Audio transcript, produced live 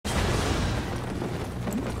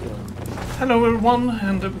Hello everyone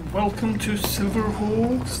and welcome to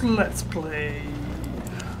Silverhawk's Let's Play.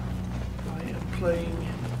 I am playing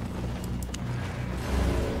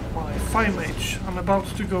my fire mage. I'm about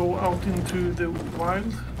to go out into the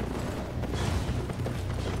wild.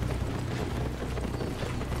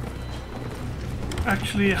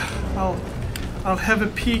 Actually, I'll have a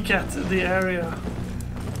peek at the area.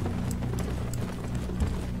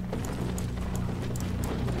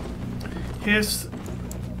 Here's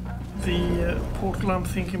the portal I'm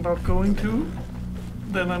thinking about going to.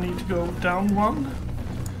 Then I need to go down one,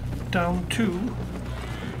 down two,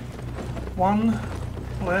 one,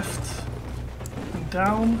 left, and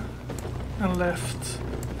down, and left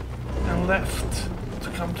to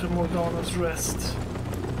come to Morgana's Rest.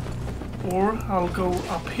 Or I'll go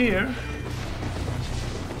up here,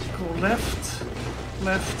 go left,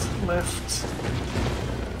 left, left,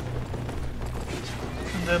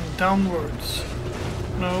 and then downwards.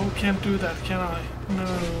 No, can't do that, can I?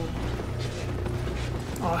 No.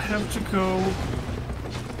 I'll have to go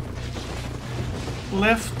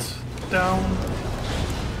left, down,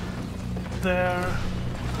 there,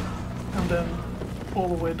 and then all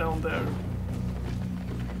the way down there.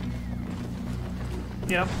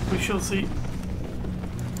 Yep, we shall see.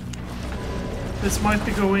 This might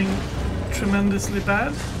be going tremendously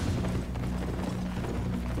bad.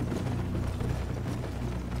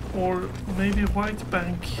 Or maybe a white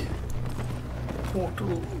bank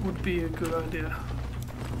portal would be a good idea.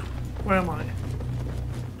 Where am I?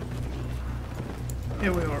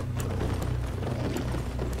 Here we are.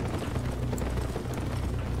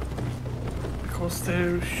 Because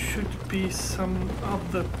there should be some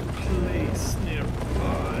other place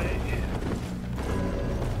nearby.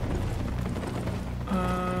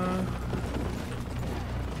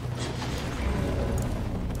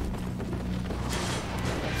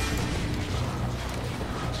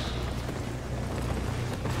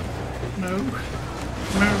 No,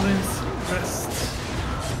 Merlin's Rest.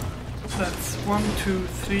 That's 1, 2,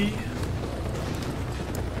 3.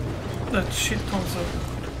 That shit tons of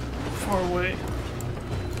far away.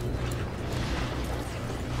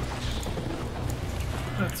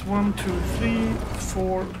 That's 1, 2, 3,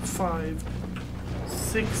 4, 5,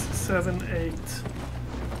 6, 7, 8,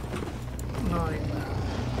 9,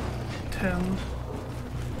 10,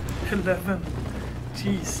 11.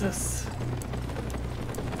 Jesus.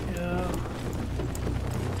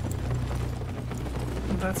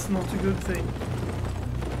 That's not a good thing.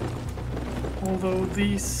 Although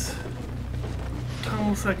these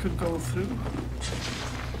tunnels I could go through,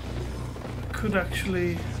 I could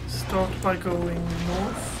actually start by going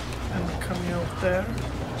north and coming out there.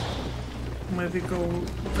 Maybe go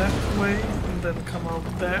that way and then come out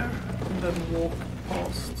there and then walk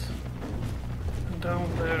past and down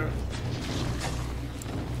there.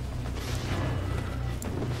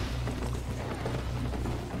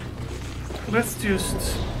 Let's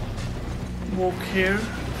just walk here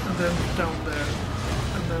and then down there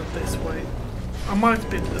and then this way. I might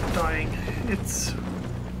be dying.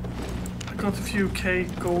 I got a few K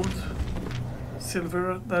gold,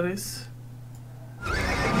 silver that is.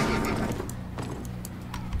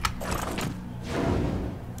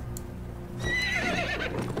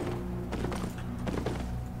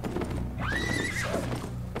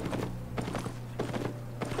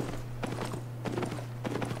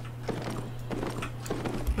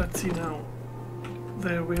 Let's see now.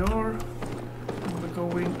 There we are, and we're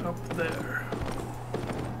going up there.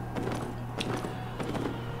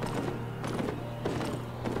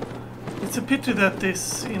 It's a pity that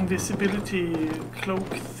this invisibility cloak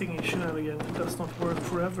thingy shenanigan does not work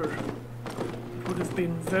forever. It would have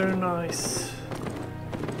been very nice.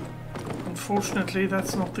 Unfortunately,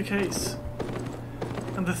 that's not the case.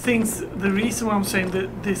 And the reason why I'm saying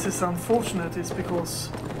that this is unfortunate is because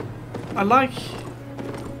I like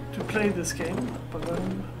play this game, but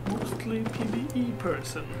I'm mostly PvE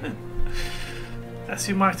person. As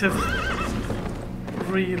you might have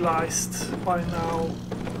realized by now.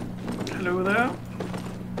 Hello there.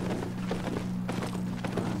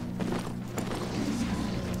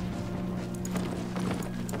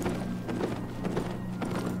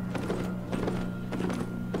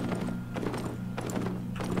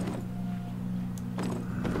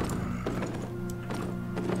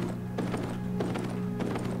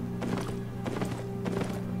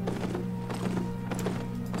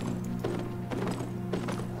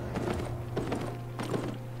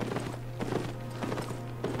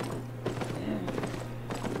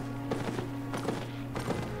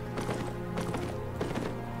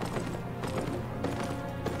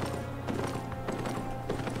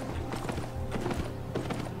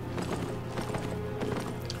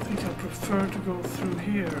 prefer to go through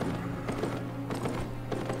here.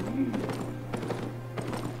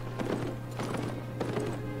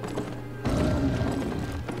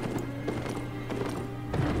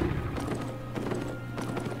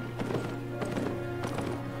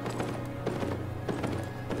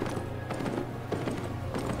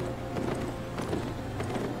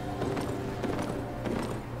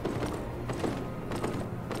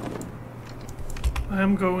 I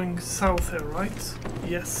am going south here, right?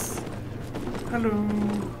 Yes. Hello.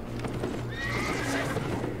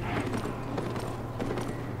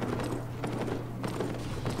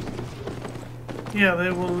 Yeah,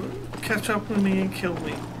 they will catch up with me and kill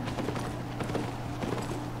me.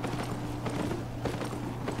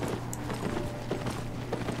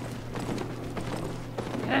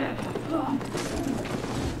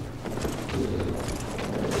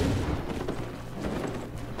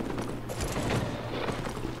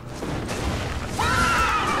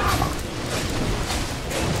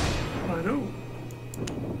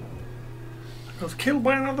 Killed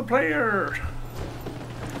by another player.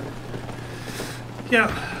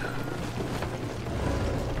 Yeah,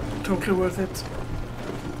 totally worth it.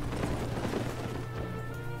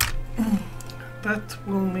 That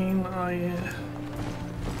will mean I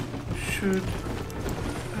should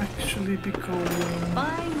actually be going.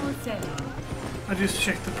 I just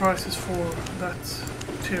checked the prices for that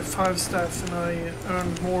tier 5 staff and I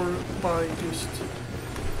earned more by just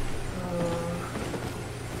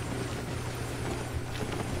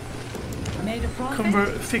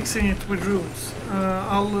fixing it with runes.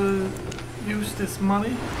 I'll use this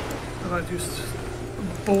money that I just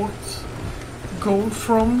bought gold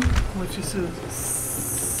from, which is a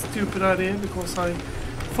stupid idea because I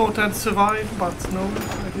thought I'd survive, but no,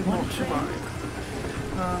 I did not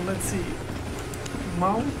survive. Let's see.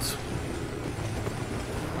 Mount.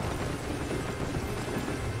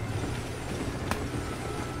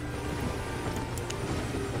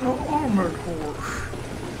 Oh, armored horse.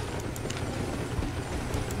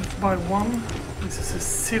 By one. This is a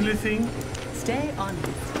silly thing. Stay on.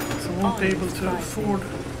 So I won't be able to afford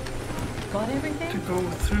to go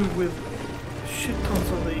through with shit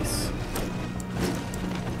tons of these.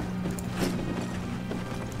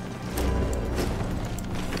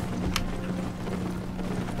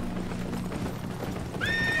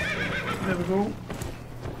 There we go.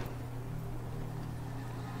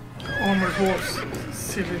 Armored horse.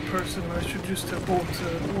 Silly person. I should just have bought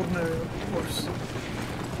an ordinary horse.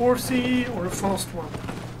 Horsey or a fast one.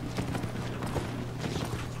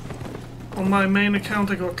 On my main account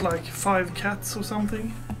I got like 5 cats or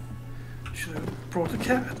something. Should have brought a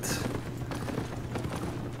cat.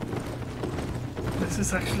 This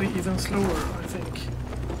is actually even slower, I think.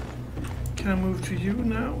 Can I move to you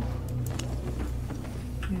now?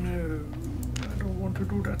 No, I don't want to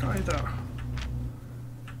do that either.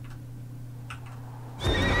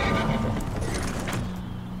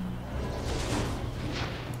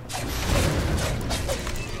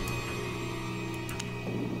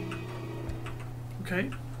 Okay,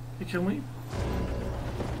 you kill me.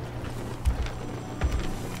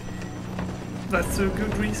 That's a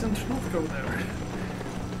good reason to not go there.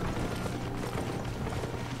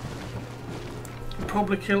 You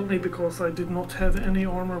probably killed me because I did not have any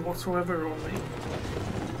armor whatsoever on me.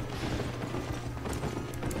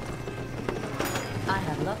 I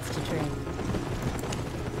have lots to train.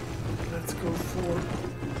 Let's go for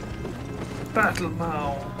battle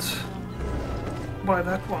mount. Buy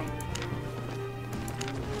that one.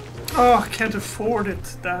 Oh, I can't afford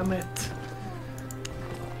it, damn it.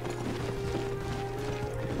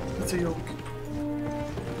 That's a yoke.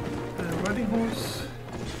 Riding horse.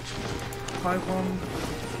 Buy one.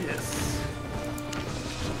 Yes.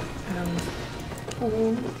 And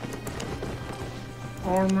all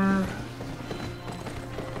armor.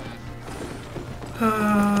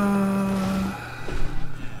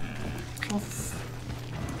 Cloth.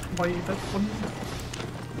 Buy that one.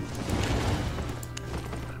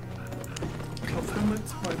 Helmet,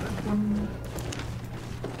 buy that one.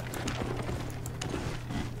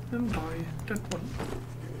 And buy that one.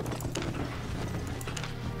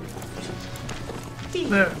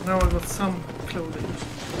 There, now I got some clothing.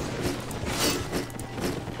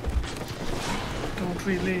 Don't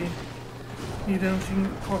really need anything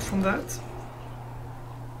apart from that.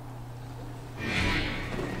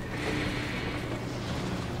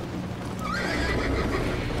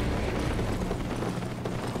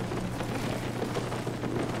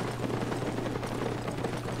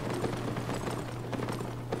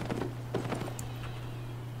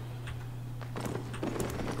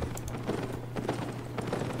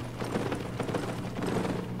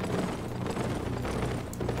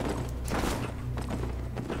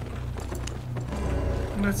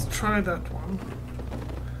 let's try that one.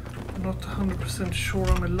 I'm not 100% sure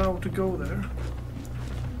I'm allowed to go there.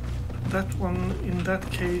 That one, in that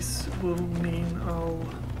case, will mean I'll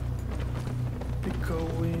be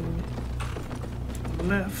going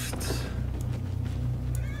left,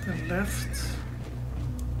 then left,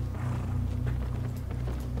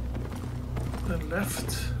 then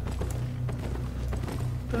left,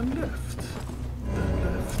 then left, then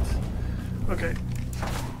left. Okay,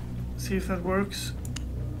 see if that works.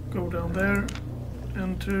 Go down there,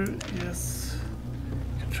 enter, yes.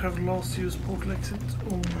 Can travel last, use portal exit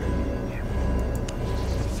only.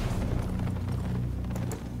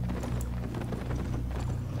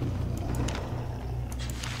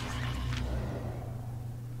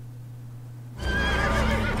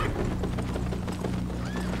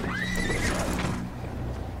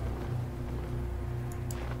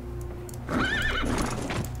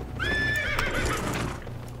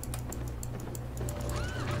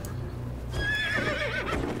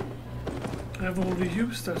 I've already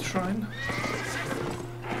used that shrine.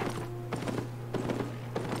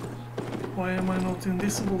 Why am I not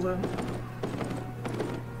invisible then?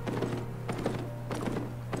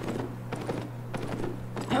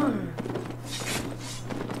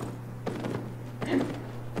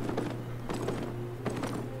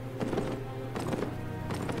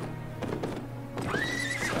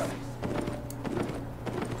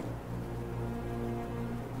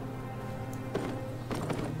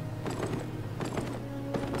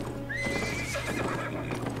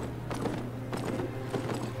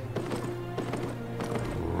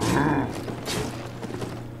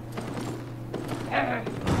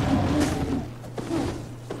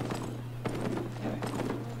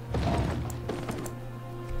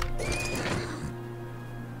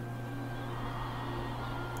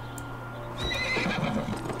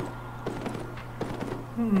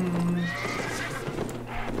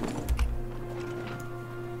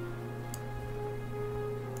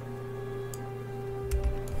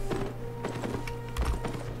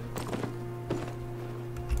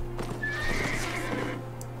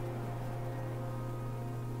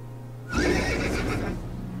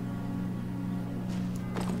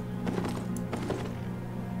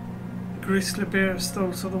 Grizzly bears,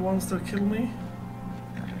 those are the ones that kill me.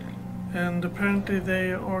 And apparently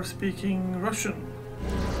they are speaking Russian.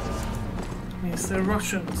 Means they're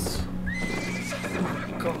Russians.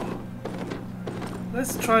 Oh God.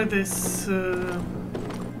 Let's try this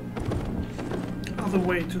other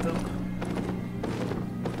way to them.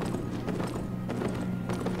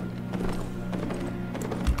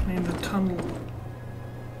 In the tunnel.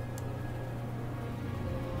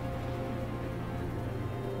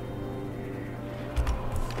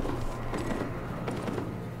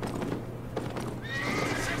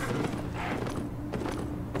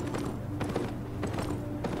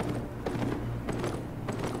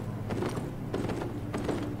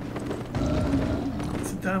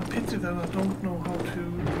 Damn pity that I don't know how to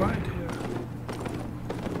ride here.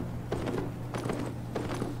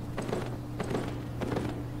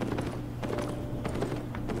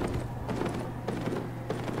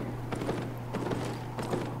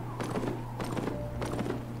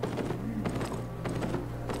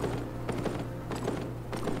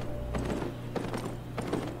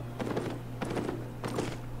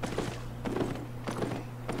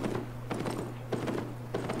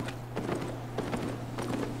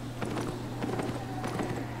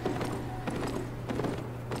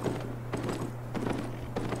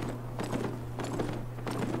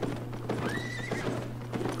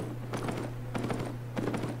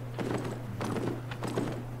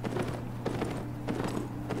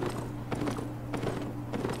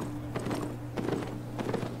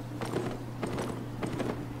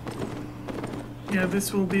 Yeah,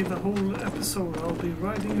 this will be the whole episode. I'll be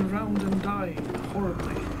riding around and dying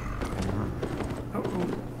horribly. Uh-oh.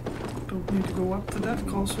 Don't need to go up to that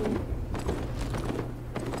castle.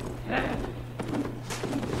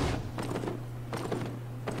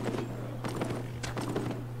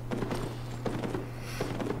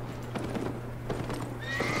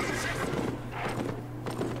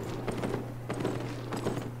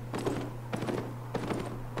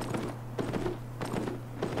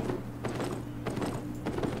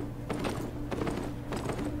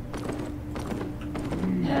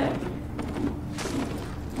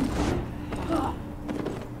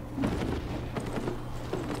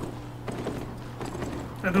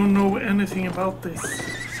 I don't know anything about this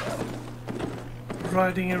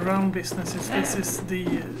riding around business, if this is the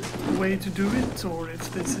way to do it or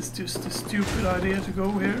if this is just a stupid idea to go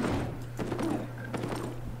here.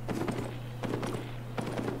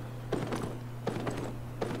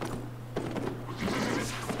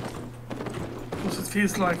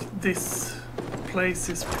 feels like this place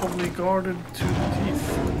is probably guarded to the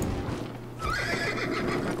teeth.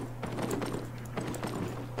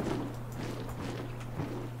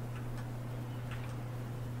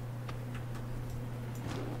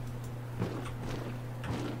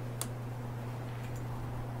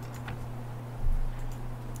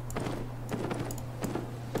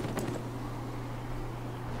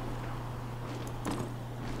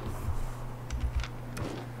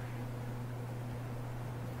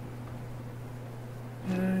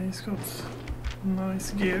 He's got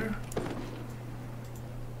nice gear.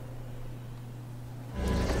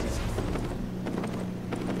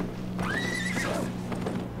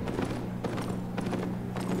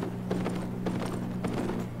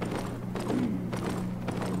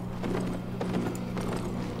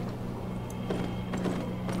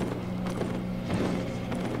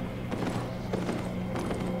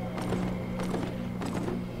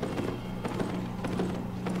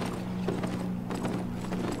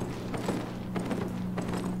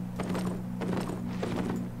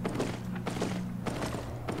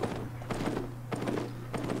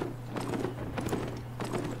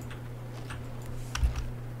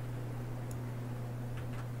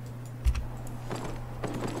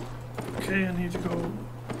 Okay, I need to go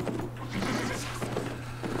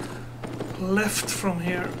left from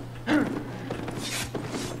here.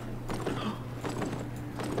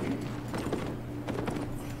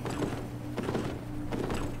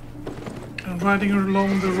 And riding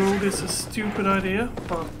along the road is a stupid idea,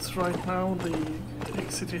 but right now the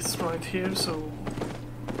exit is right here, so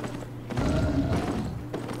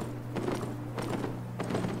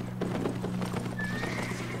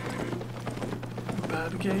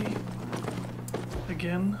bad guy.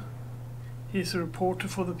 Again, he's a reporter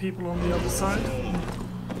for the people on the other side.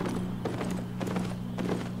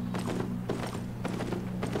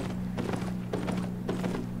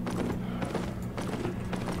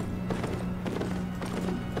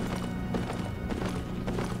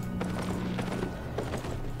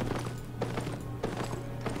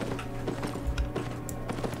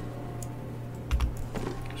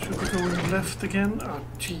 Should be going left again. Oh,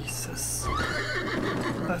 Jesus.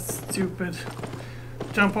 That's stupid.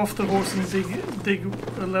 Jump off the horse and dig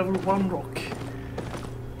a level 1 rock.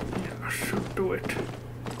 Yeah, I should do it.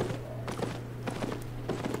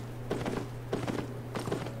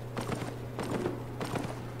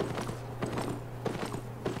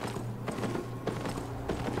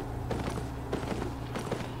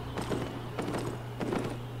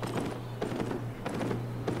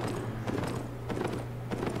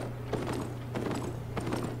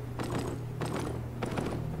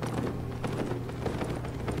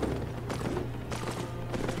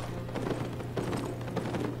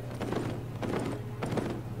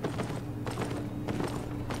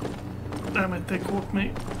 Damn it, they caught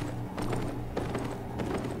me.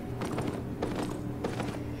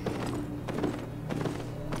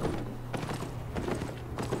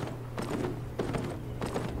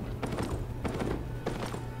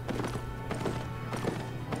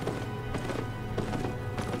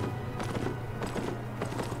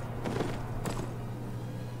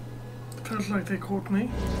 Felt like they caught me.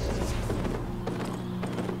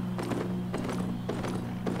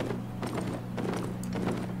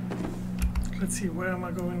 Let's see, where am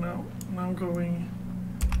I going now? Now I'm going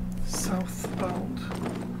southbound.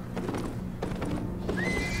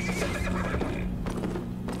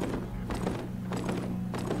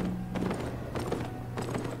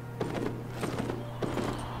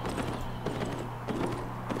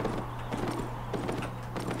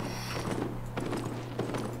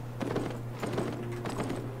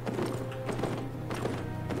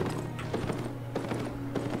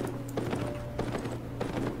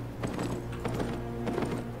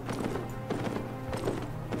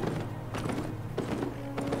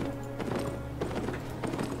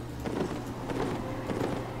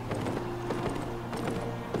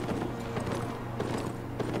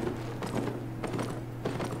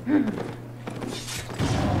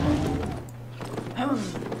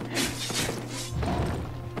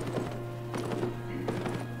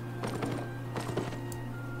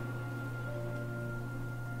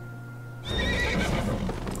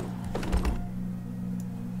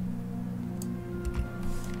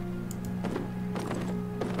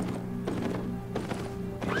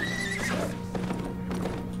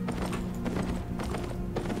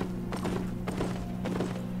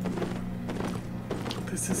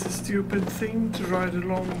 This is a stupid thing to ride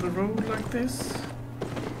along the road like this.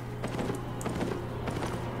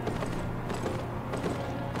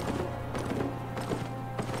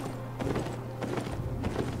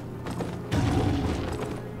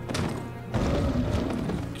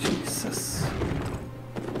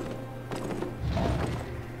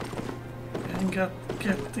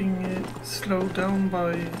 getting slowed down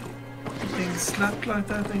by being slapped like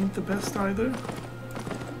that ain't the best either.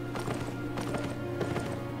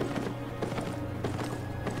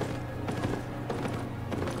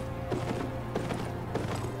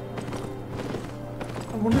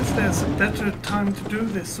 I wonder if there's a better time to do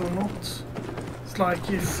this or not. It's like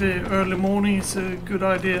if early morning is a good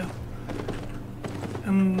idea.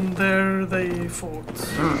 And there they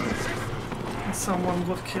fought. And someone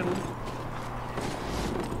got killed.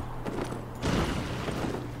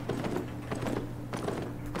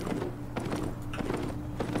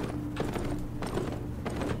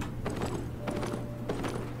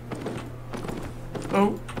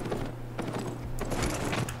 Oh.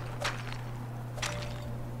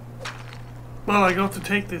 Well, I got to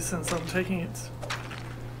take this since I'm taking it.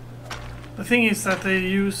 The thing is that they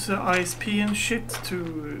use ISP and shit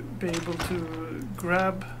to be able to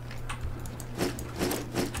grab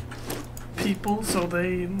people, so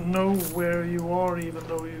they know where you are even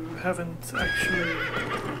though you haven't actually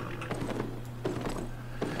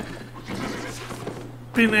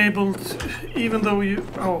been able to, even though you,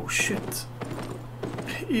 oh shit,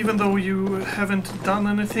 even though you haven't done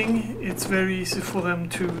anything, it's very easy for them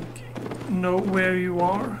to know where you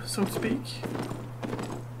are, so to speak.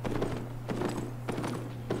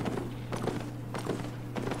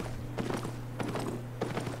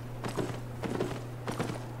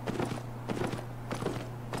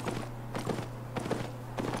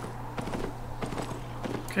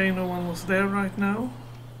 Okay, no one was there right now.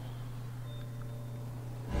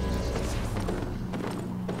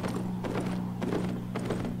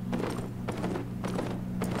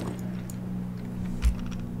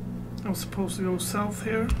 I'm supposed to go south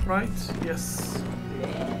here, right? Yes.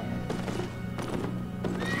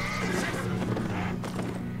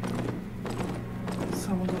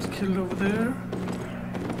 Someone was killed over there.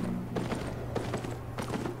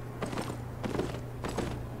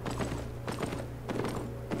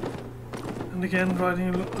 And again,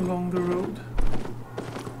 riding along the road.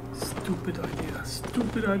 Stupid idea,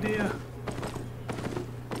 stupid idea.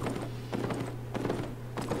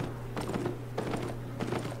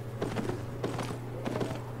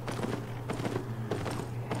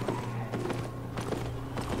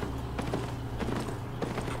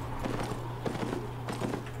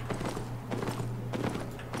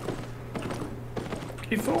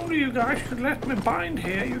 If only you guys could let me bind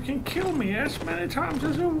here, you can kill me as many times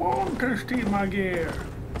as you want and steal my gear.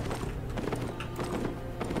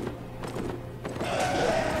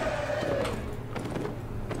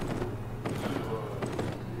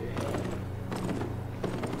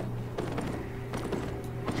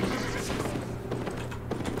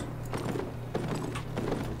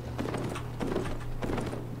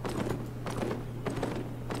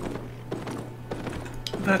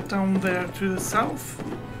 That down there to the south,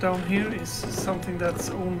 down here, is something that's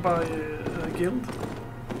owned by a guild.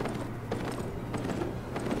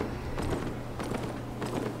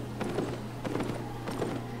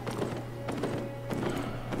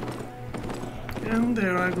 And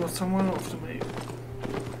there I got someone after me.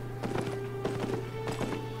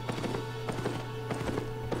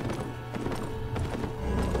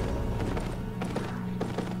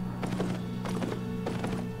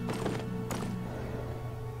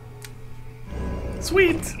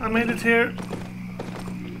 Sweet! I made it here.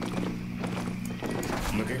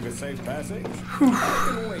 Looking for safe passage?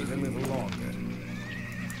 I can wait a little longer.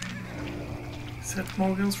 Set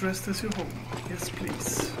Morgan's rest as your home. Yes,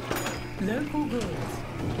 please. Local goods.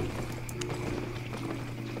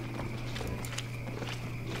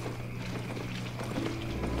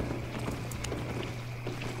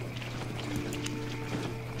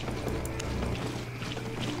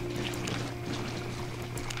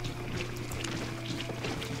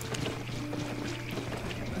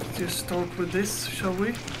 Just start with this, shall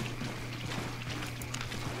we?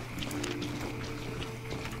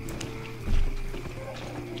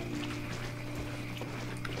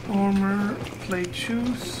 Armor, plate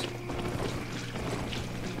shoes.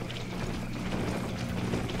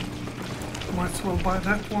 Might as well buy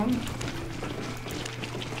that one.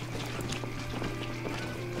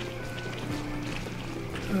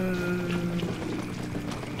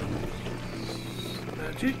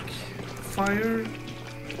 Magic, fire.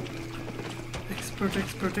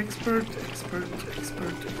 Expert.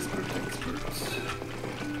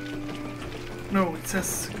 No, it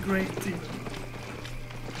says great even.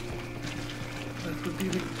 That would be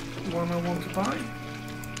the one I want to buy.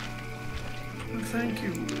 And thank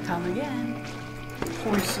you. Come again.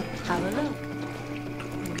 Poison. Have a look.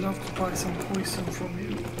 I would love to buy some poison from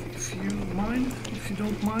you, if you mind. If you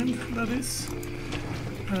don't mind, that is.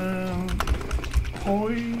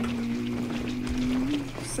 poison.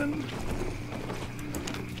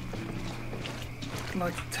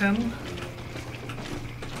 Like 10.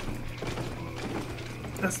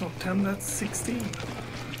 That's not 10, that's 16.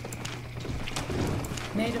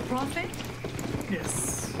 Made a profit?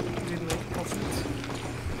 Yes, we did make a profit.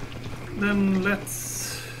 Then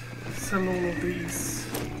let's sell all of these.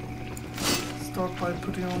 Start by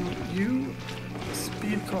putting on you.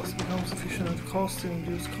 Speed cost becomes efficient at cost and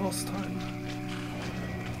reduce cost time.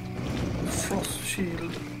 Frost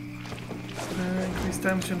shield. Increase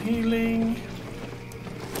damage and healing.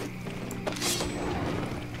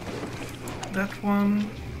 That one,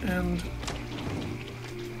 and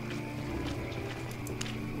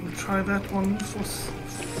we'll try that one for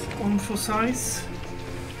size.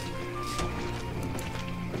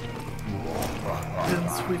 Then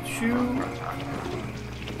switch you.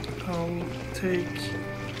 I'll take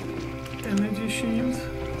energy shield.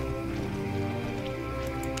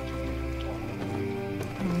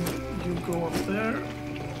 And you go up there.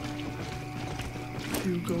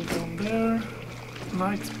 You go down there.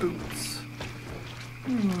 Knight's boots.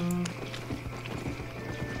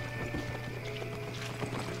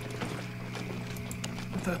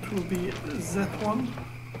 That will be that one.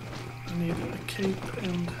 I need a cape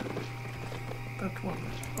and that one.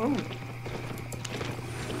 Oh!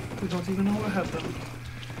 We don't even know I have them.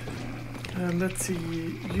 Let's see,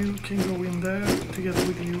 you can go in there together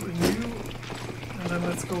with you and you. And then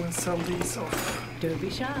let's go and sell these off. Don't be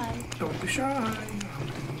shy. Don't be shy.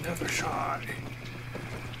 I'm never shy.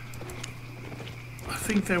 I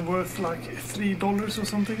think they're worth like $3 or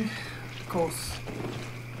something, because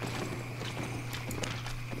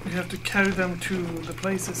you have to carry them to the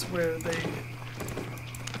places where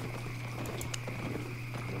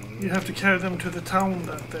you have to carry them to the town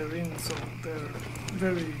that they're in, so they're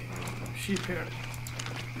very cheap here.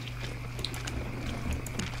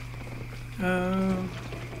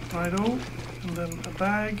 Righto, and then a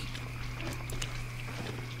bag,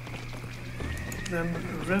 then a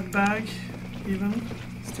red bag. Even,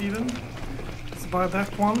 Steven. Let's buy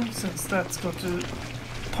that one, since that's got a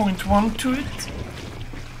 0.1 to it.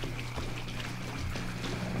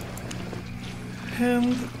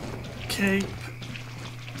 And cape.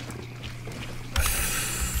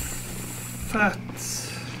 Fat.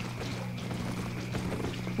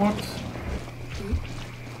 What?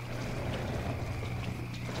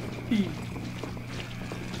 E.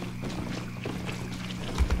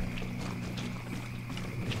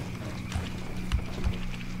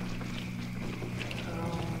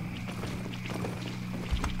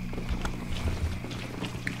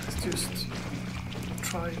 Just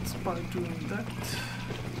try it by doing that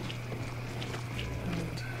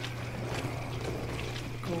and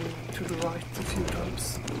go to the right a few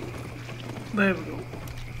times. There we go.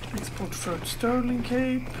 Export third sterling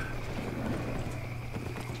cape,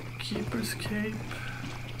 keeper's cape,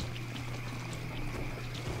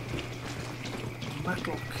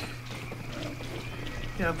 matlock.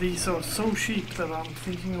 Yeah, these are so cheap that I'm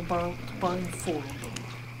thinking about buying 4 of them.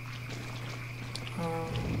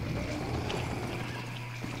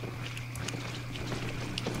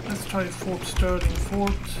 Let's try Fort Sterling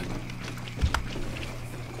Fort.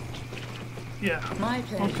 Yeah, not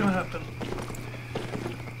gonna happen.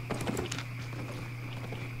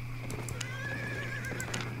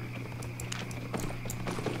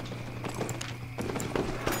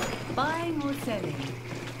 Buying or selling?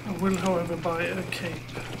 I will, however, buy a cape.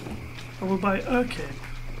 I will buy a cape.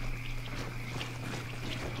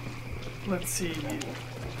 Let's see.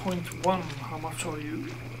 0.1. How much are you?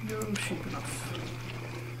 You're cheap enough.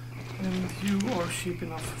 And you are cheap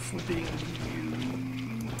enough for being you.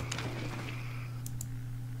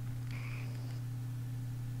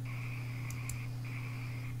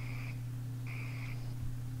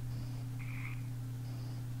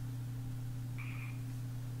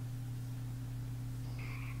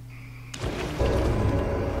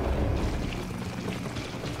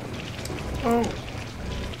 Oh!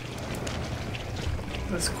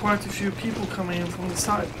 There's quite a few people coming in from the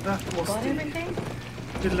side. That was Got the everything?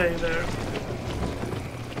 delay there.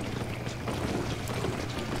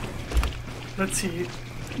 Let's see.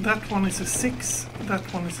 That one is a 6. That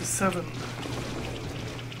one is a 7.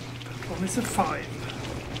 That one is a 5.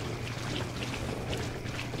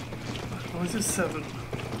 That one is a 7.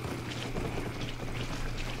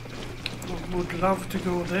 I would love to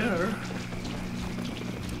go there.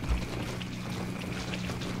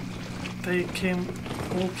 They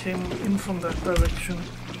all came in from that direction.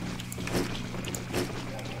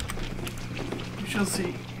 We shall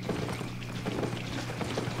see.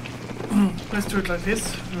 Let's do it like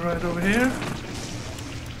this. Right over here.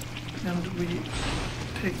 And we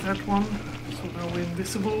take that one, so now we're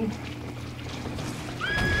invisible.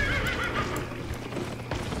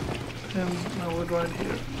 And now we're right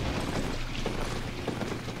here.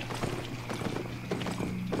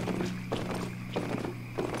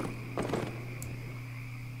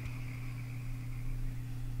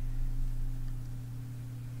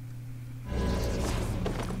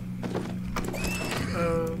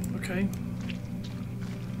 Okay.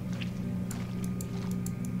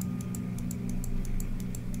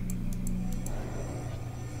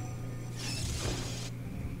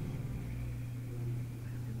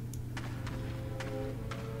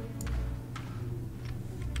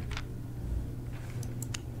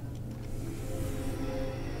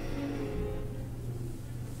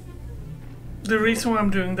 The reason why I'm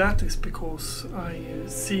doing that is because I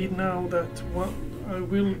see now that I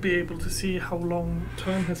will be able to see how long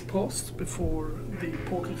time has passed before the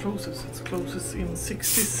portal closes. It closes in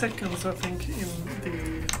 60 seconds, I think, in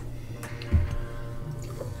the...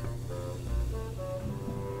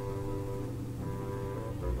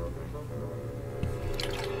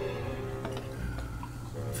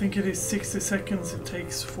 I think it is 60 seconds it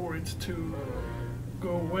takes for it to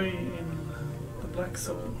go away in the black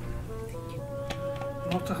zone.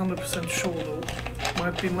 Not 100% sure though.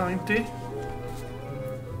 Might be 90.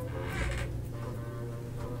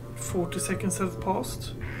 40 seconds have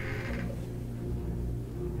passed.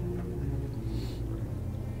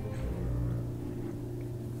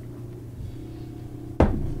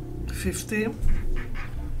 $50.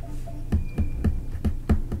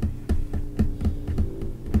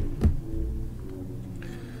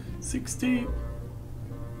 60.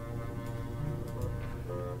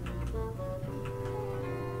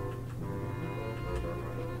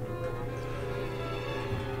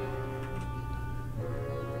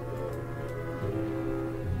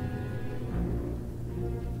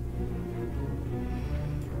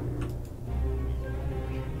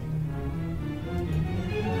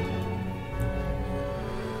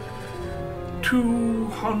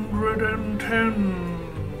 210.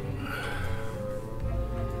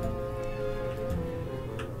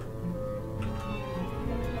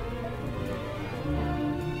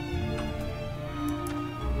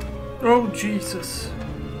 Oh Jesus.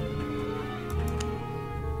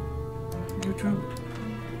 YouTube.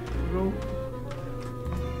 There we go.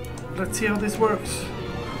 Let's see how this works.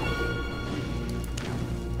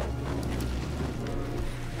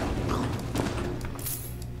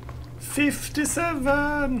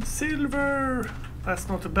 $57 silver. That's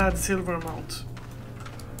not a bad silver amount.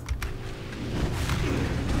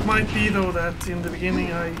 Might be though that in the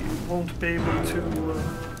beginning I won't be able to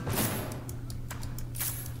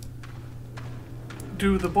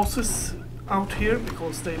do the bosses out here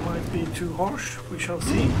because they might be too harsh. We shall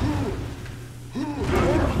see.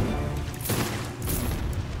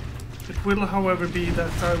 It will, however, be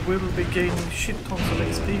that I will be gaining shit tons of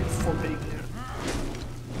XP for being here.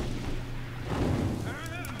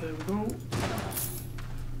 There we go.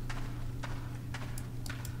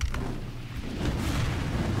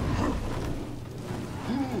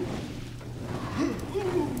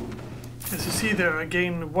 As you see there, I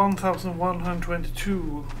gain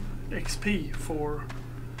 1122 XP for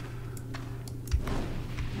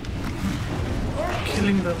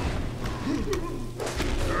killing them.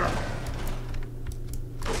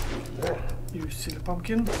 You silly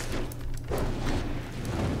pumpkin.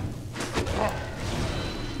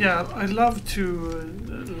 Yeah, I love to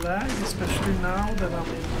lag, especially now that I'm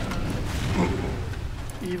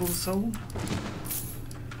in evil zone.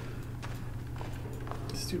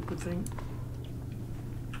 Stupid thing.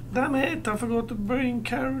 Damn it, I forgot to bring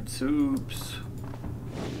carrot soups.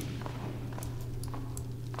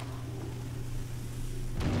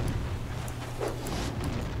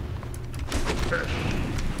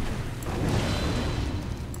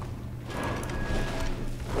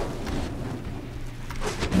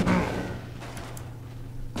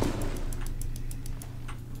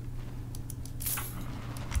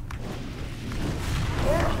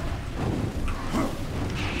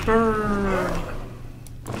 Burn.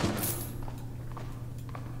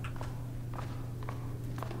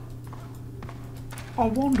 I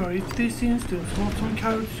wonder if this instance got some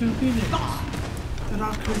carrot soup in it that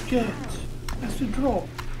I could get as a drop.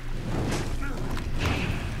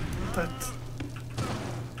 But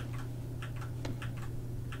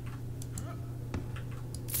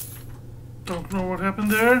don't know what happened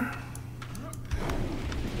there.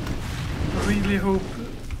 I really hope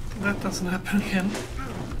that doesn't happen again.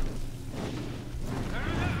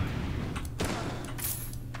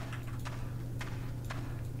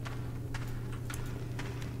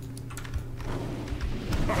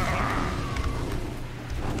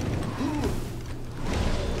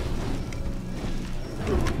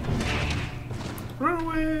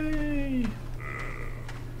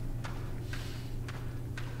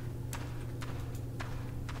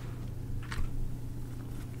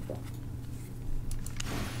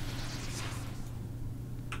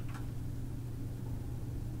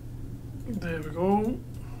 There we go.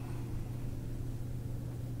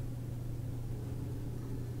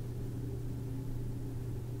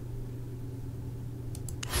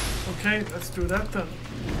 Okay, let's do that then.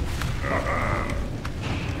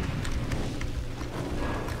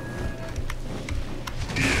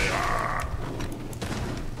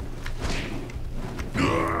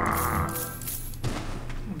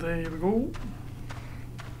 There we go.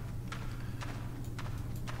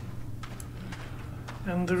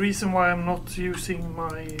 And the reason why I'm not using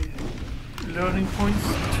my learning points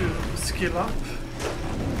to skill up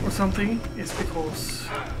or something is because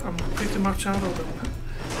I'm pretty much out of them.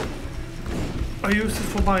 I used it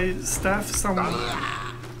for my staff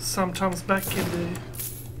sometimes back in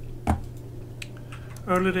the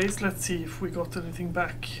early days. Let's see if we got anything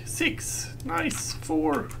back. 6! Nice!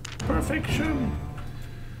 4! Perfection!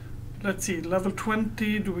 Let's see, level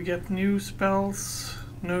 20, do we get new spells?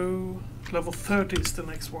 No. Level 30 is the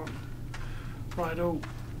next one. Righto.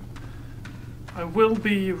 I will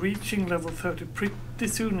be reaching level 30 pretty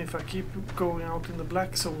soon if I keep going out in the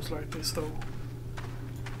black zones like this though.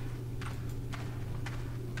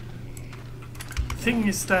 The thing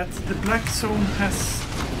is that the black zone has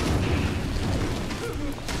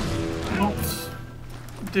not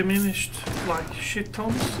diminished like shit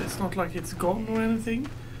tons. It's not like it's gone or anything,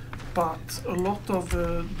 but a lot of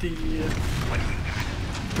the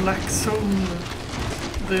black zone,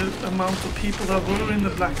 the amount of people that were in the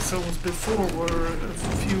black zones before were a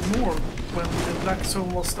few more when the black zone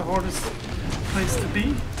was the hardest place to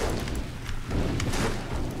be.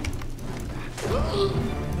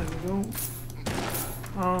 There we go.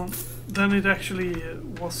 Then it actually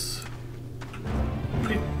was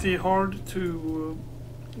pretty hard to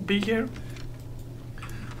be here.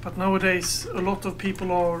 But nowadays a lot of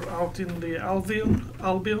people are out in the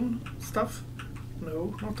Albion stuff.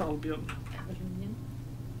 No, not Albion. Avalonian.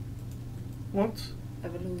 What?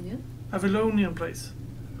 Avalonian. Avalonian place.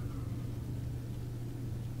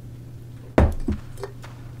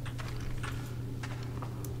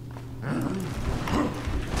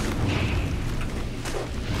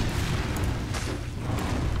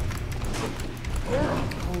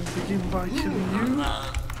 I'll begin by killing you.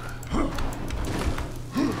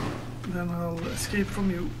 Then I'll escape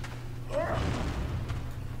from you.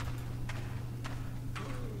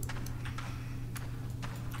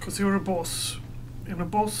 Because you're a boss, and a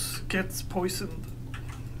boss gets poisoned.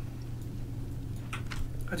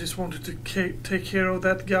 I just wanted to take care of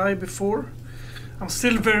that guy before. I'm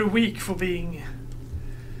still very weak for being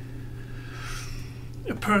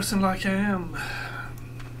a person like I am.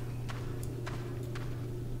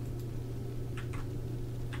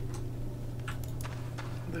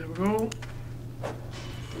 There we go.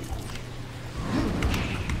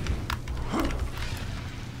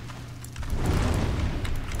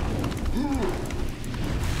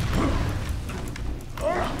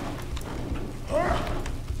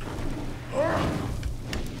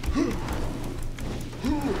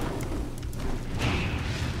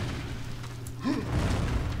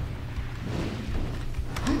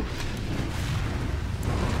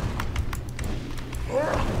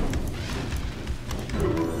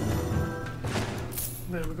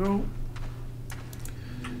 There we go.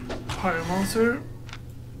 Fire monster.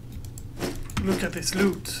 Look at this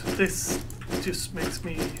loot. This just makes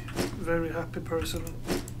me a very happy person.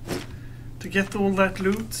 To get all that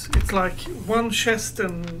loot, it's like one chest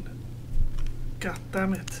and god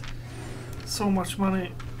damn it, so much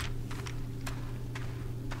money.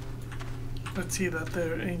 Let's see that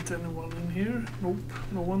there ain't anyone in here. Nope,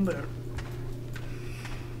 no one there.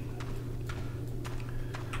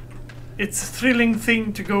 It's a thrilling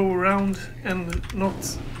thing to go around and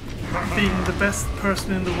not being the best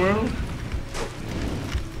person in the world.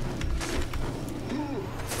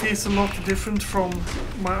 Feels a lot different from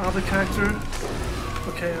my other character.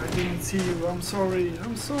 Okay, I didn't see you. I'm sorry.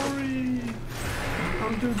 I'm sorry.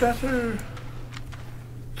 I'll do better.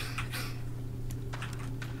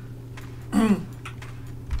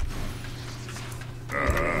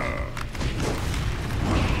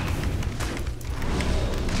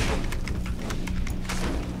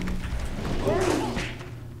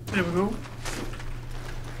 There we go.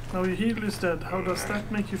 Now your heal is dead. How does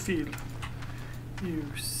that make you feel? You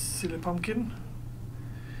silly pumpkin.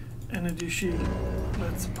 Energy shield.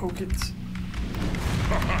 Let's poke it.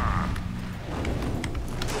 I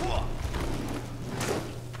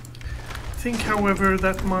think, however,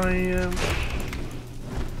 that my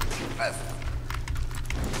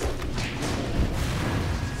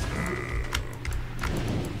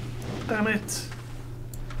damn it.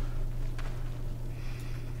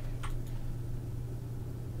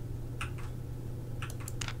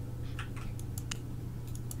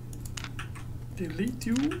 Delete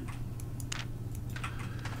you.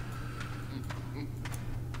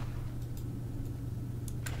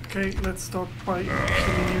 Okay, let's start by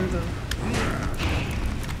killing you then.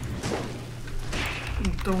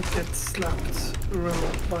 And don't get slapped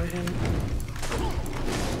around by him.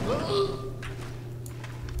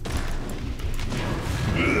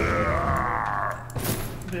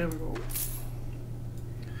 There we go.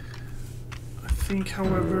 I think,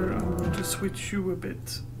 however, I'm going to switch you a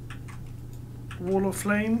bit. Wall of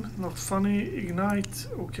flame, not funny. Ignite,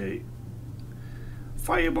 okay.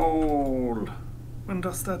 Fireball! When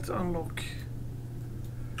does that unlock?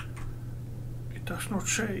 It does not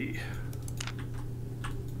say.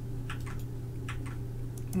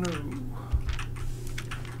 No.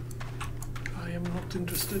 I am not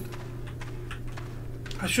interested.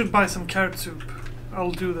 I should buy some carrot soup. I'll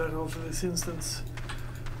do that after this instance.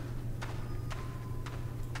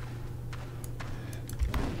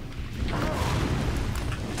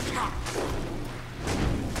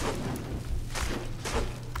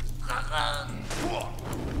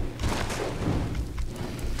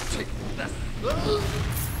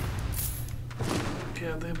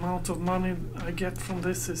 Yeah, the amount of money I get from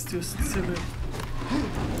this is just silly.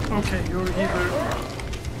 Okay, you're a healer.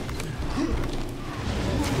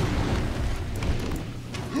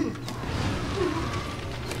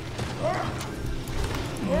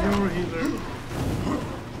 You're a healer.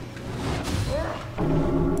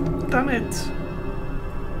 Damn it!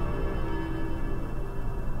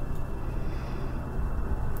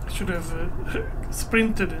 I should have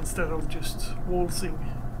sprinted instead of just waltzing.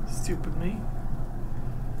 Stupid me.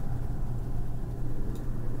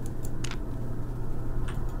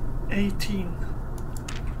 $18.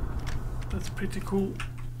 That's pretty cool.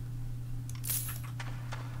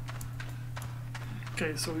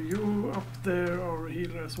 Okay, so you up there are a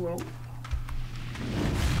healer as well.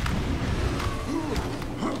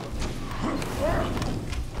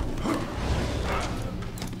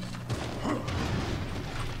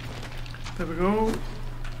 There we go.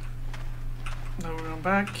 Now we run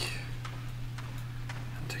back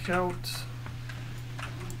and take out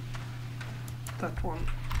that one.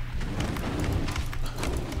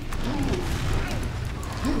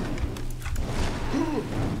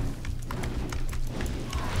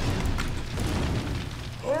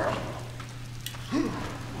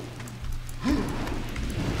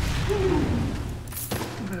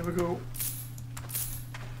 There we go.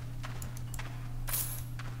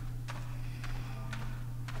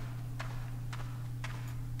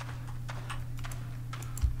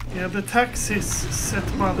 Yeah, the tax is set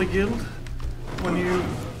by the guild. When you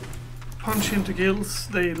punch into guilds,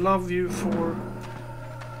 they love you for...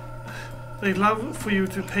 They love for you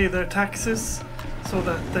to pay their taxes so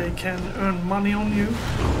that they can earn money on you.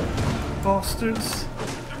 Bastards.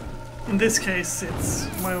 In this case, it's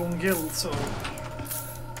my own guild, so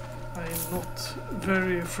I am not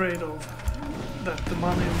very afraid of that the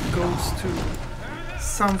money goes to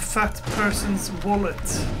some fat person's wallet.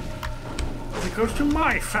 It goes to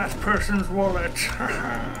my fat person's wallet.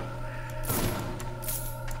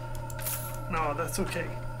 No, that's okay.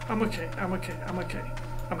 I'm okay. I'm okay. I'm okay.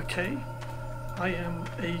 I'm okay. I am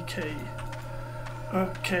AK.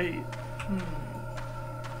 Okay.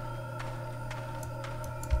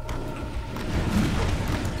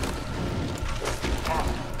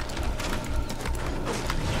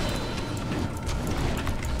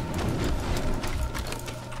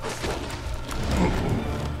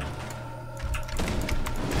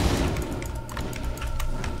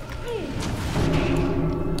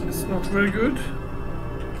 It's not very good.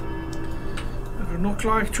 I do not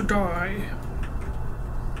like to die.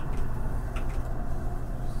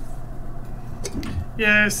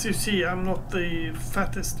 Yes, you see, I'm not the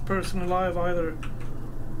fattest person alive either.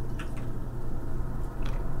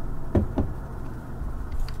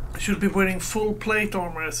 I should be wearing full plate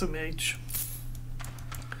armor as a mage.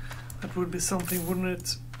 That would be something, wouldn't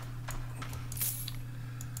it?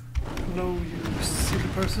 Hello, you silly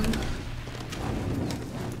person.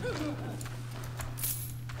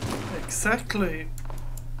 Exactly.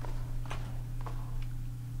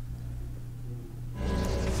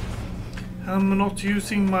 I'm not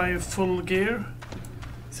using my full gear,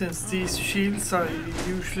 since these shields I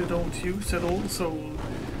usually don't use at all, so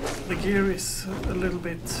the gear is a little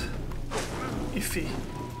bit iffy,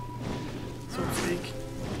 so to speak.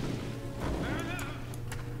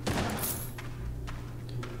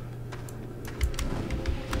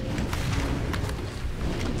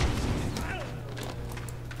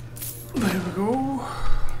 There we go.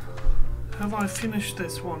 Have I finished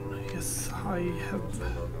this one? Yes, I have.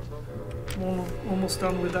 Almost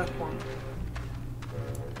done with that one.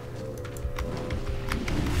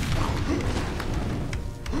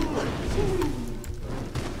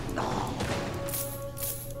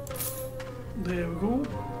 There we go.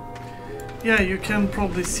 Yeah, you can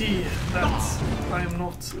probably see that I am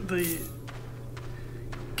not the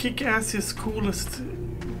kick-assiest, coolest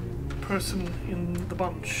person in the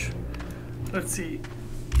bunch. Let's see.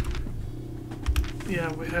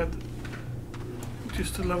 Yeah, we had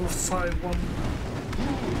just a level 5 one.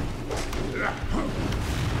 Run.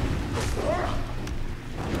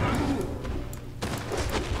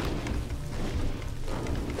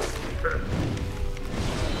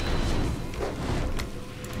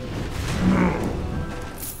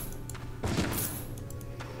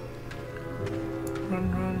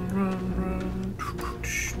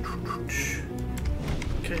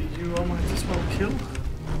 Okay, you I might as well kill.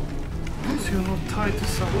 So you're not tied to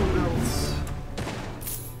someone else.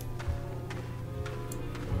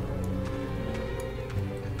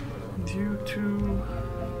 And you two...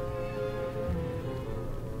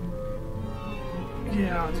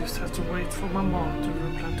 Yeah, I just have to wait for my mom to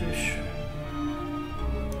replenish.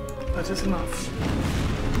 That is enough.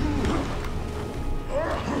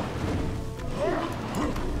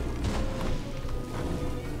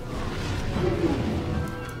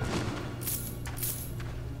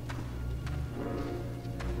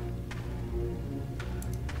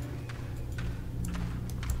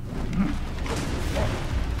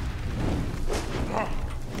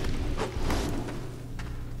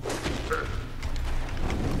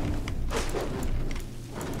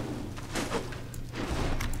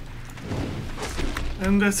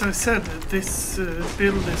 And as I said, this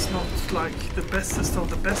build is not like the bestest of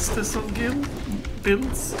the bestest of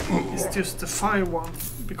builds. It's just the fire one,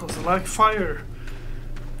 because I like fire.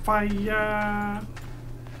 Fire!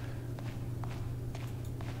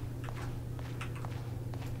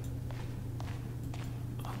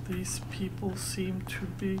 These people seem to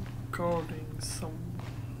be guarding someone.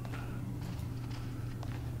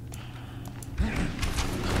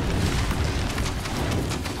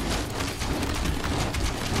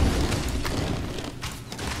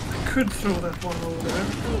 Could throw that one over there.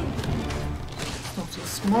 It's not the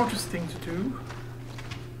smartest thing to do,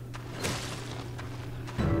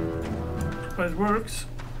 but it works.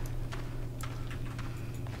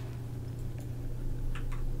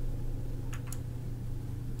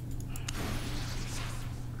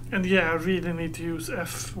 And yeah, I really need to use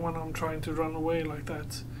F when I'm trying to run away like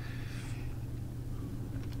that.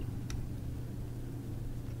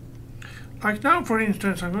 Like now, for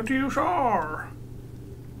instance, I'm going to use R.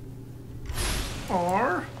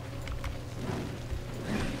 R.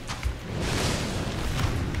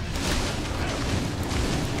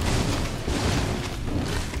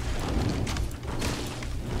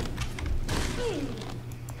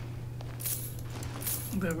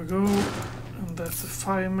 There we go. And that's a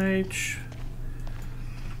fire mage.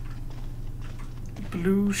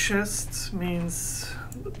 Blue chest means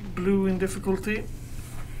blue in difficulty.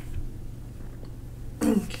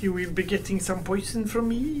 He will be getting some poison from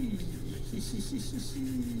me.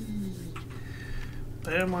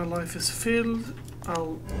 There, my life is filled.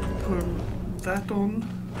 I'll pull that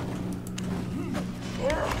on.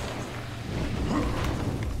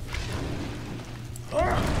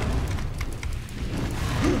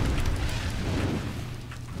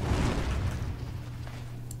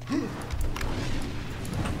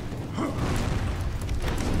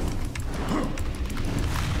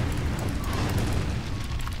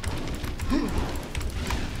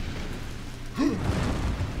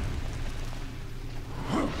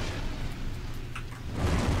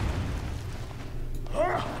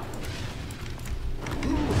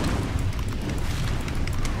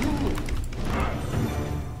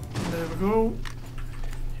 Go.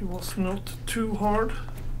 He was not too hard.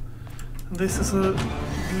 And this is a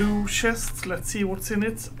blue chest. Let's see what's in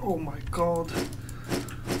it. Oh my god.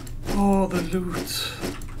 Oh, the loot.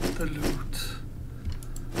 The loot.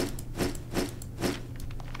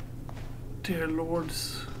 Dear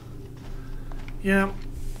lords. Yeah,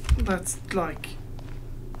 that's like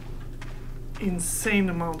insane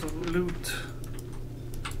amount of loot.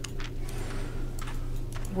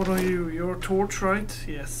 What are you? You're a torch, right?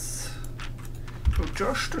 Yes. So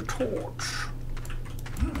just a torch.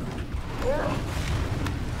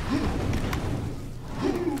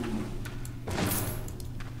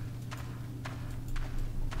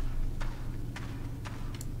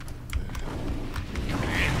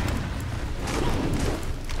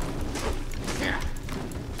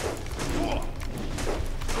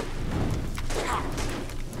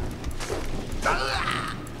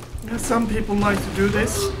 Some people like to do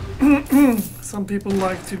this. Some people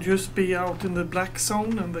like to just be out in the black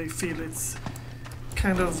zone and they feel it's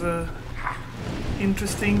kind of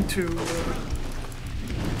interesting to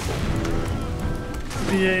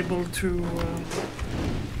be able to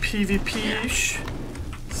PvP-ish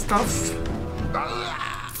stuff,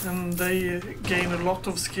 and they gain a lot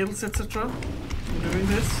of skills, etc. from doing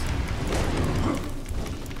this.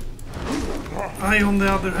 I, on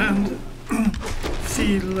the other hand,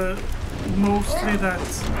 feel mostly that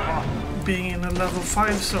being in a level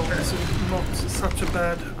 5 zone is not such a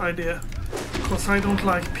bad idea, because I don't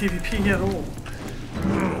like PvP at all.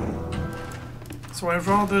 So I'd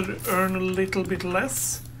rather earn a little bit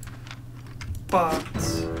less, but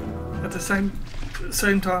at the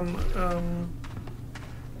same time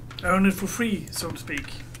earn it for free, so to speak.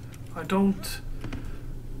 I don't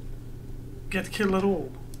get killed at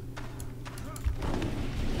all.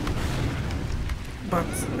 But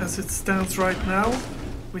as it stands right now,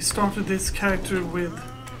 we started this character with,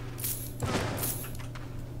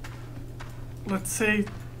 let's say,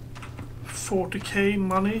 40k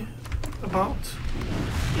money about.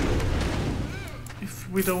 If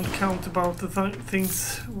we don't count about the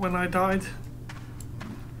things when I died.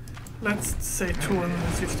 Let's say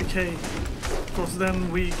 250k, because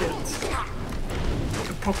then we get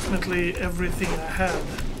approximately everything I had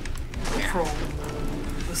from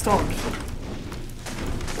the start.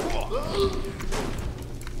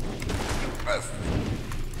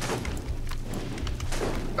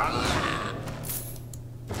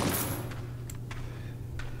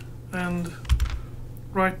 And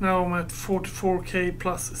right now I'm at 44k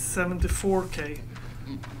plus 74k.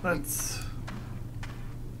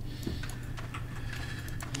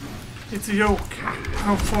 It's a joke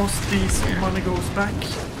how fast these money goes back.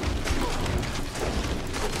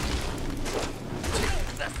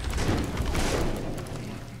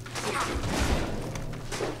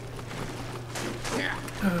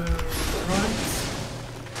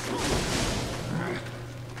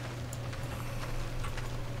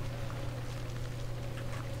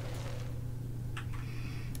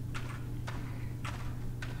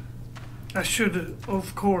 I should,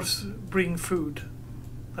 of course, bring food.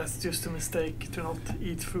 That's just a mistake to not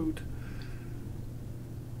eat food.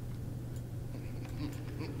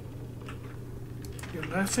 You're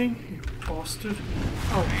laughing, you bastard.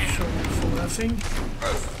 I'll show you for laughing.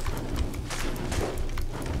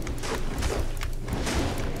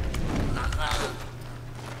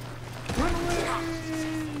 Run away!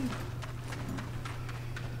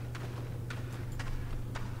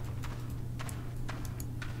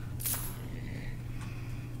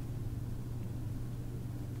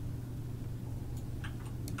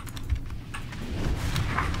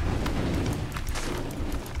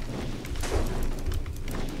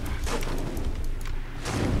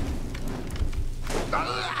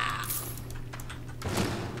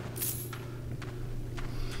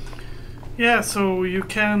 Yeah, so you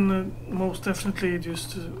can most definitely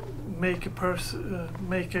just make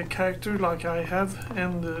a character like I have,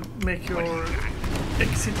 and make your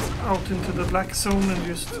exit out into the black zone and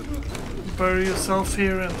just bury yourself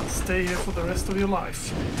here and stay here for the rest of your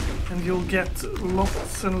life, and you'll get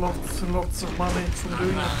lots and lots and lots of money from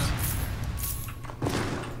doing it.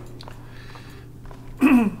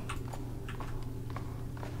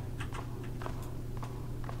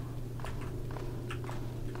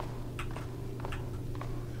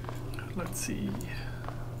 Let's see.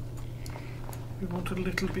 We want a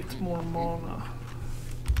little bit more mana.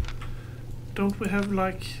 Don't we have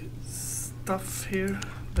like stuff here?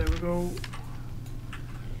 There we go.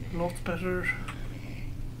 A lot better.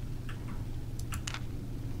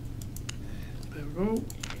 There we go.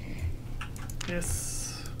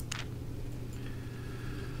 Yes.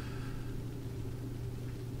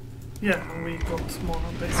 Yeah, we got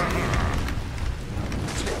mana basically.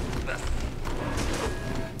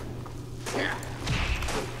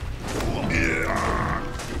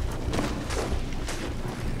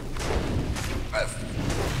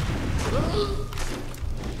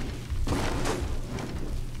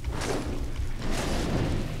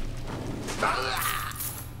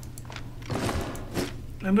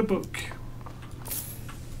 And a book.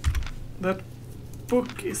 That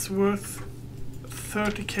book is worth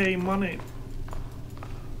 30k money.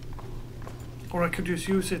 Or I could just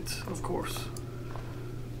use it, of course.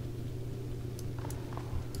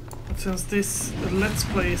 But since this Let's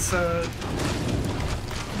Play is a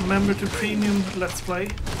member to premium Let's Play,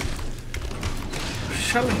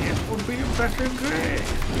 shelling it would be a better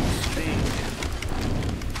thing.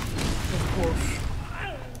 Of course.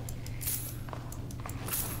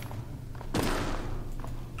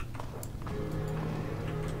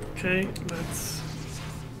 Okay, let's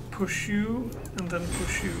push you and then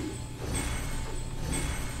push you.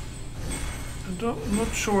 I'm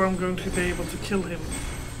not sure I'm going to be able to kill him.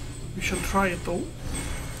 We shall try it though.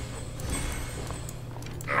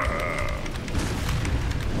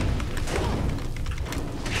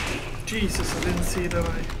 Jesus, I didn't see that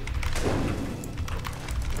I...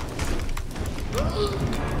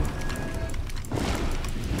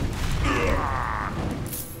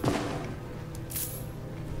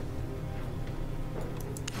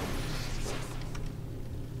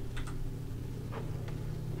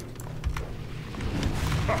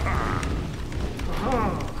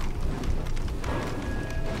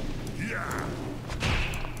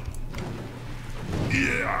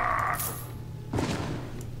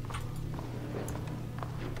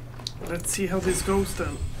 Let's see how this goes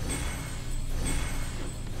then.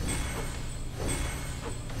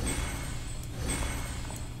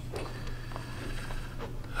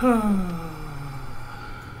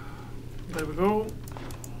 There we go.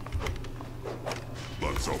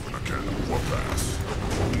 Let's open a can of whoop-ass.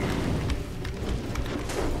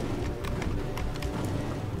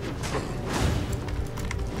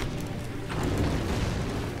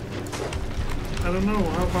 I don't know,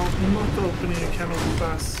 how about not opening a can of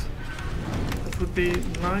bass? That would be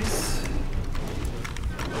nice.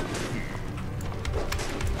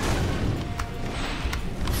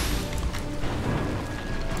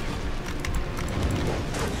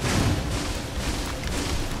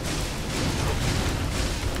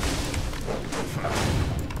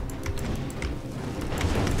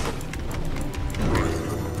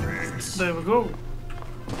 There we go.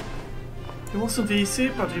 It wasn't easy,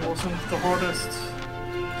 but it wasn't the hardest.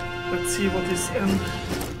 Let's see what this end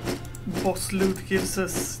boss loot gives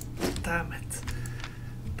us. Damn it.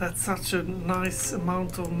 That's such a nice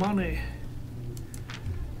amount of money.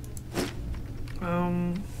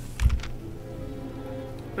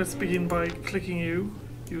 Let's begin by clicking you.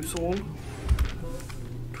 Use all.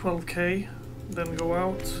 12k. Then go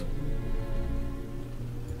out.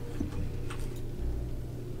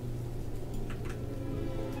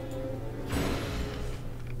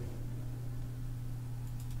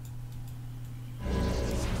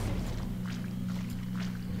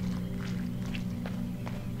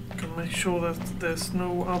 Make sure that there's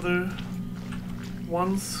no other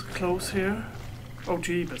ones close here. Oh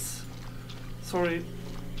jeebus. Sorry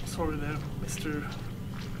there, Mr.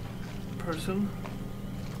 Person.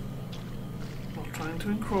 Not trying to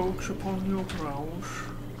encroach upon your grounds.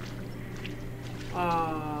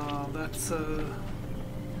 Ah, that's a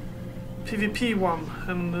PvP one,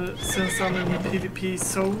 and since I'm in the PvP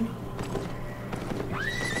zone,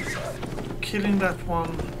 killing that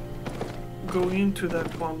one, going into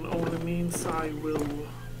that one only means I will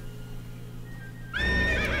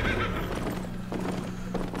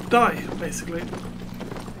die, basically.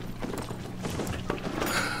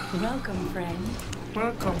 Welcome, friend.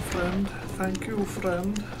 Welcome, friend. Thank you,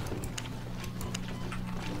 friend.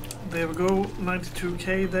 There we go,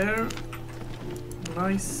 92k there.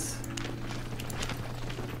 Nice.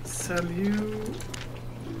 Sell you.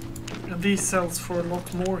 And these sells for a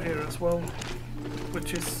lot more here as well,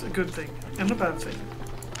 which is a good thing and a bad thing.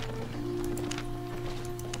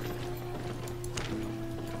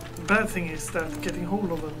 The bad thing is that getting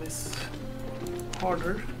hold of them is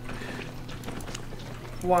harder,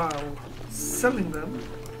 while selling them,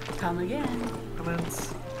 Come again. I mean,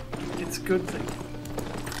 it's a good thing.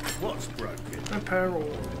 What's broken? Repair all.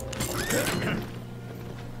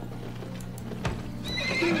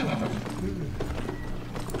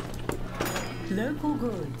 Local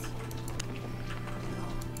goods.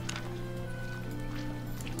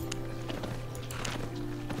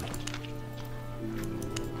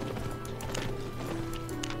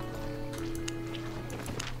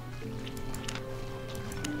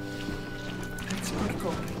 Expert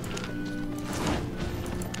copy.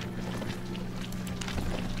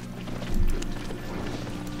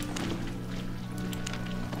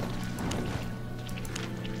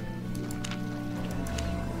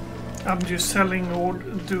 I'm just selling or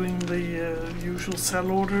doing the usual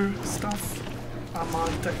sell order stuff. I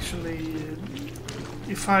might actually,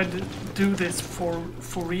 if I do this for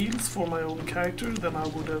reals for my own character, then I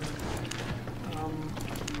would have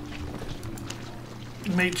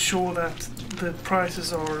made sure that the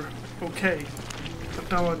prices are okay.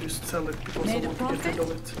 But now I just sell it because I want to get rid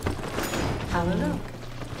of it. Have a look.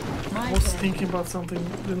 I was thinking about something,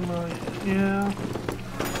 didn't I? Yeah.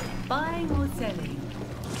 Buying or selling.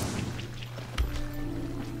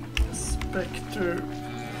 Spectre.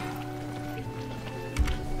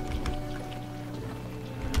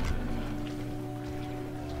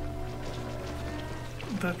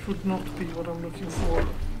 That would not be what I'm looking for.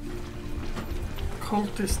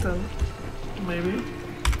 Cultist then, maybe.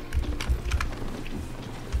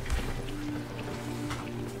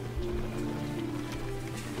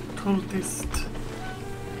 cultist.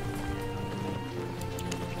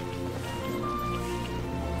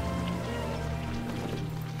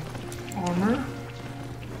 Armor.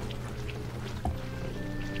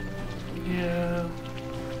 Yeah.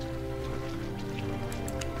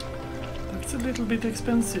 That's a little bit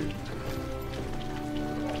expensive.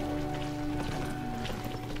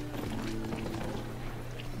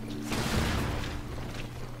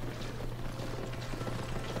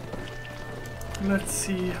 Let's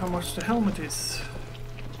see how much the helmet is.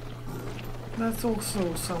 That's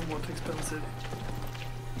also somewhat expensive.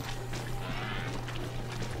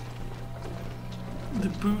 The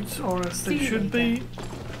boots are as they should be.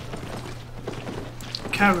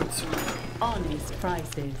 Carrot soup. Honest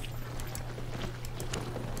prices.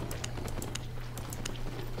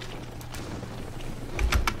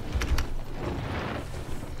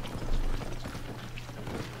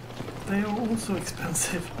 They are also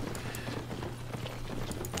expensive.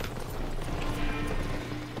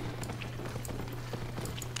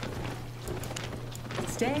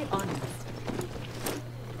 Stay honest.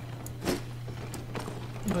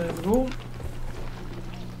 There we go.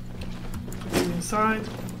 Put you inside.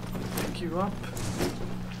 Pick you up.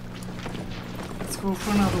 Let's go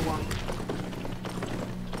for another one.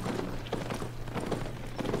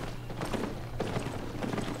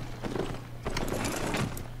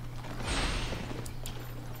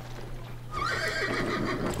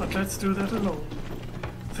 But let's do that alone.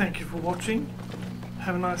 Thank you for watching.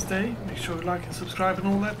 Have a nice day. Make sure you like and subscribe and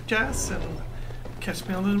all that jazz, and catch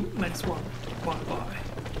me on the next one. Bye bye.